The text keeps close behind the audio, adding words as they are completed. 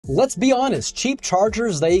Let's be honest, cheap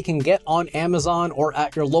chargers that you can get on Amazon or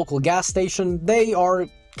at your local gas station, they are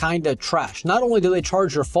kinda trash. Not only do they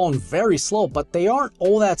charge your phone very slow, but they aren't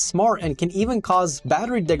all that smart and can even cause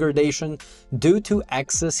battery degradation due to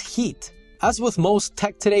excess heat. As with most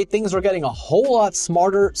tech today, things are getting a whole lot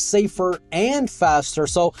smarter, safer, and faster.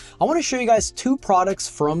 So I want to show you guys two products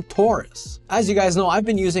from TORRAS. As you guys know, I've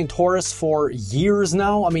been using TORRAS for years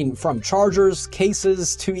now. I mean, from chargers,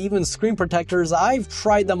 cases, to even screen protectors, I've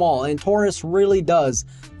tried them all, and TORRAS really does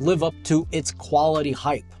live up to its quality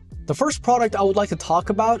hype. The first product I would like to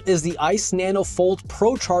talk about is the Icenano Fold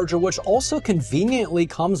Pro Charger, which also conveniently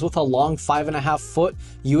comes with a long 5.5-foot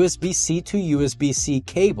USB-C to USB-C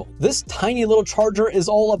cable. This tiny little charger is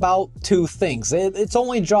all about two things. Its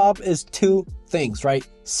only job is two things, right?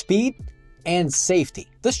 Speed and safety.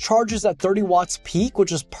 This charges at 30 watts peak,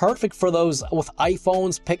 which is perfect for those with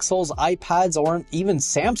iPhones, Pixels, iPads, or even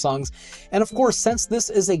Samsungs. And of course, since this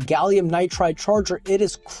is a gallium nitride charger, it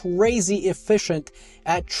is crazy efficient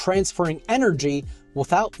at transferring energy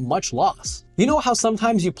without much loss. You know how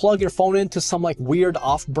sometimes you plug your phone into some like weird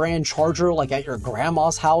off-brand charger like at your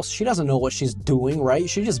grandma's house? She doesn't know what she's doing, right?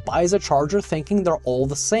 She just buys a charger thinking they're all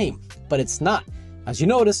the same, but it's not. As you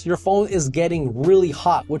notice, your phone is getting really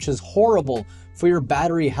hot, which is horrible for your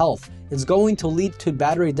battery health. It's going to lead to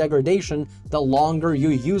battery degradation the longer you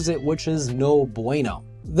use it, which is no bueno.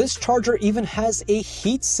 This charger even has a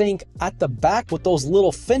heat sink at the back with those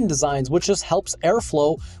little fin designs, which just helps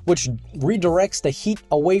airflow, which redirects the heat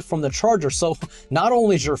away from the charger. So not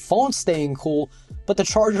only is your phone staying cool, but the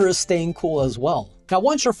charger is staying cool as well. Now,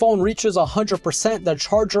 once your phone reaches 100%, the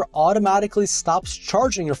charger automatically stops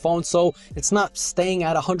charging your phone, so it's not staying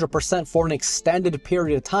at 100% for an extended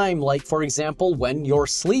period of time, like for example, when you're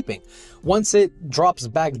sleeping. Once it drops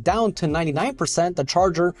back down to 99%, the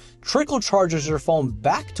charger trickle charges your phone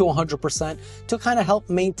back to 100% to kind of help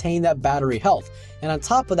maintain that battery health. And on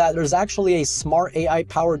top of that, there's actually a smart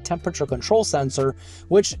AI-powered temperature control sensor,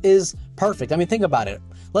 which is perfect. I mean, think about it.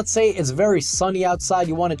 Let's say it's very sunny outside,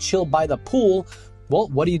 you want to chill by the pool. Well,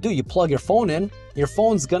 what do? You plug your phone in, your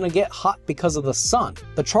phone's gonna get hot because of the sun.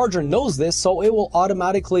 The charger knows this, so it will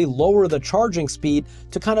automatically lower the charging speed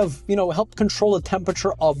to kind of, help control the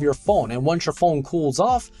temperature of your phone. And once your phone cools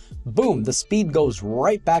off, boom, the speed goes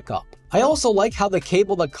right back up. I also like how the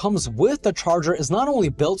cable that comes with the charger is not only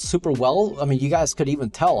built super well, I mean, you guys could even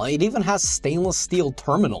tell, it even has stainless steel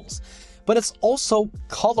terminals, but it's also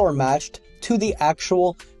color matched to the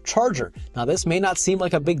actual charger. Now, this may not seem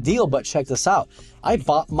like a big deal, but check this out. I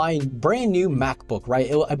bought my brand new MacBook,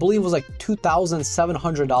 right? I believe it was like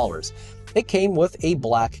 $2,700. It came with a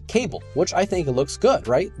black cable, which I think it looks good,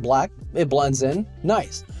 right? Black, it blends in,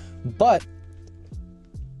 nice. But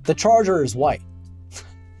the charger is white.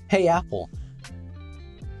 Hey, Apple,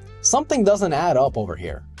 something doesn't add up over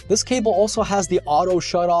here. This cable also has the auto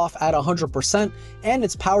shut off at 100%, and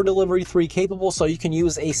it's power delivery 3 capable, so you can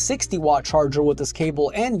use a 60-watt charger with this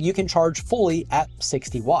cable and you can charge fully at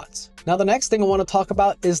 60 watts. Now, the next thing I want to talk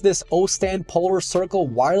about is this O-Stand PolarCircle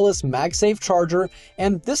Wireless MagSafe Charger,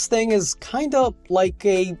 and this thing is kind of like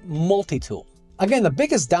a multi-tool. Again, the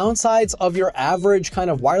biggest downsides of your average kind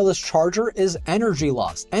of wireless charger is energy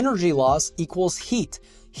loss. Energy loss equals heat.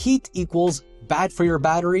 Heat equals bad for your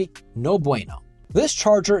battery, no bueno. This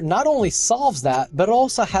charger not only solves that, but it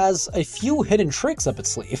also has a few hidden tricks up its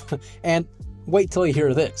sleeve. And wait till you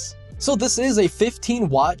hear this. So this is a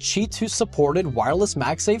 15-watt Qi2 supported wireless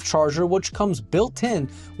MagSafe charger, which comes built in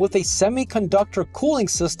with a semiconductor cooling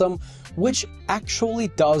system, which actually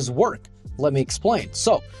does work. Let me explain.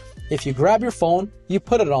 So if you grab your phone, you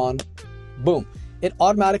put it on, boom, it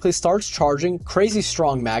automatically starts charging, crazy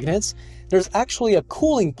strong magnets. There's actually a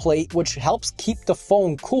cooling plate which helps keep the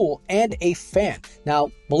phone cool, and a fan. Now,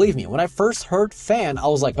 believe me, when I first heard fan, I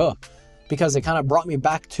was like, oh, because it kind of brought me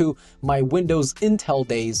back to my Windows Intel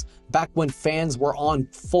days, back when fans were on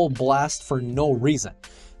full blast for no reason.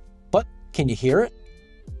 But can you hear it?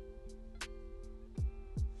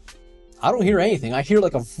 I don't hear anything. I hear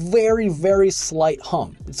like a very, very slight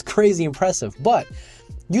hum. It's crazy impressive, but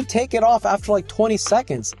you take it off after like 20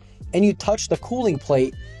 seconds and you touch the cooling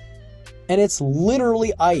plate, and it's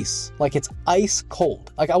literally ice. Like, it's ice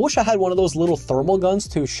cold. Like, I wish I had one of those little thermal guns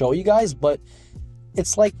to show you guys, but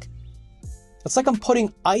it's like I'm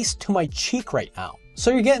putting ice to my cheek right now.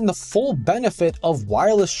 So you're getting the full benefit of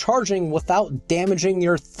wireless charging without damaging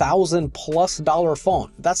your $1,000+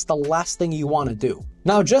 phone. That's the last thing you want to do.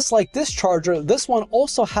 Now, just like this charger, this one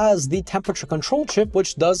also has the temperature control chip,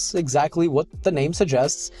 which does exactly what the name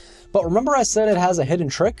suggests. But remember I said it has a hidden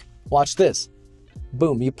trick? Watch this.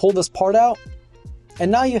 Boom, you pull this part out, and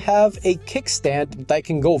now you have a kickstand that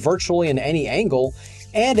can go virtually in any angle,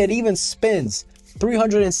 And it even spins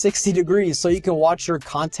 360 degrees so you can watch your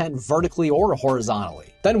content vertically or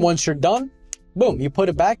horizontally. Then once you're done, boom, you put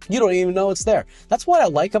it back, you don't even know it's there. That's what I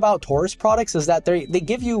like about TORRAS products, is that they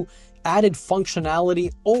give you added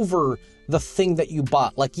functionality over the thing that you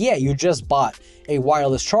bought. Like, yeah, you just bought a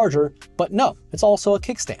wireless charger, but no, it's also a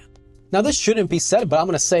kickstand. Now this shouldn't be said, but I'm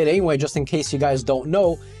going to say it anyway just in case you guys don't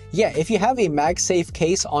know. Yeah, if you have a MagSafe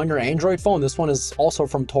case on your Android phone, this one is also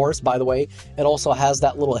from TORRAS, by the way. It also has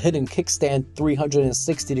that little hidden kickstand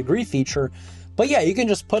 360 degree feature. But yeah, you can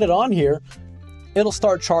just put it on here. It'll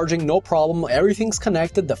start charging, no problem. Everything's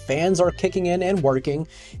connected. The fans are kicking in and working.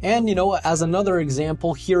 And, you know, as another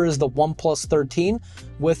example, here is the OnePlus 13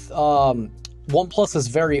 with OnePlus's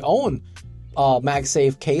very own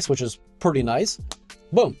MagSafe case, which is pretty nice.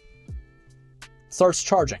 Boom. Starts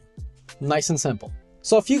charging. Nice and simple.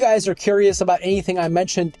 So if you guys are curious about anything I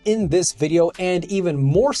mentioned in this video and even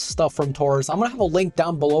more stuff from TORRAS, I'm going to have a link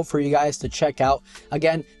down below for you guys to check out.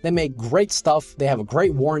 Again, they make great stuff. They have a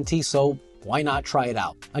great warranty, so why not try it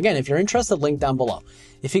out? Again, if you're interested, link down below.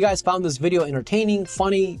 If you guys found this video entertaining,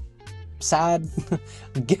 funny, sad,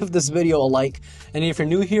 give this video a like. And if you're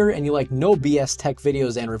new here and you like no BS tech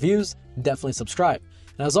videos and reviews, definitely subscribe.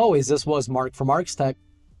 And as always, this was Mark from Mark's Tech.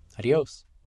 Adios.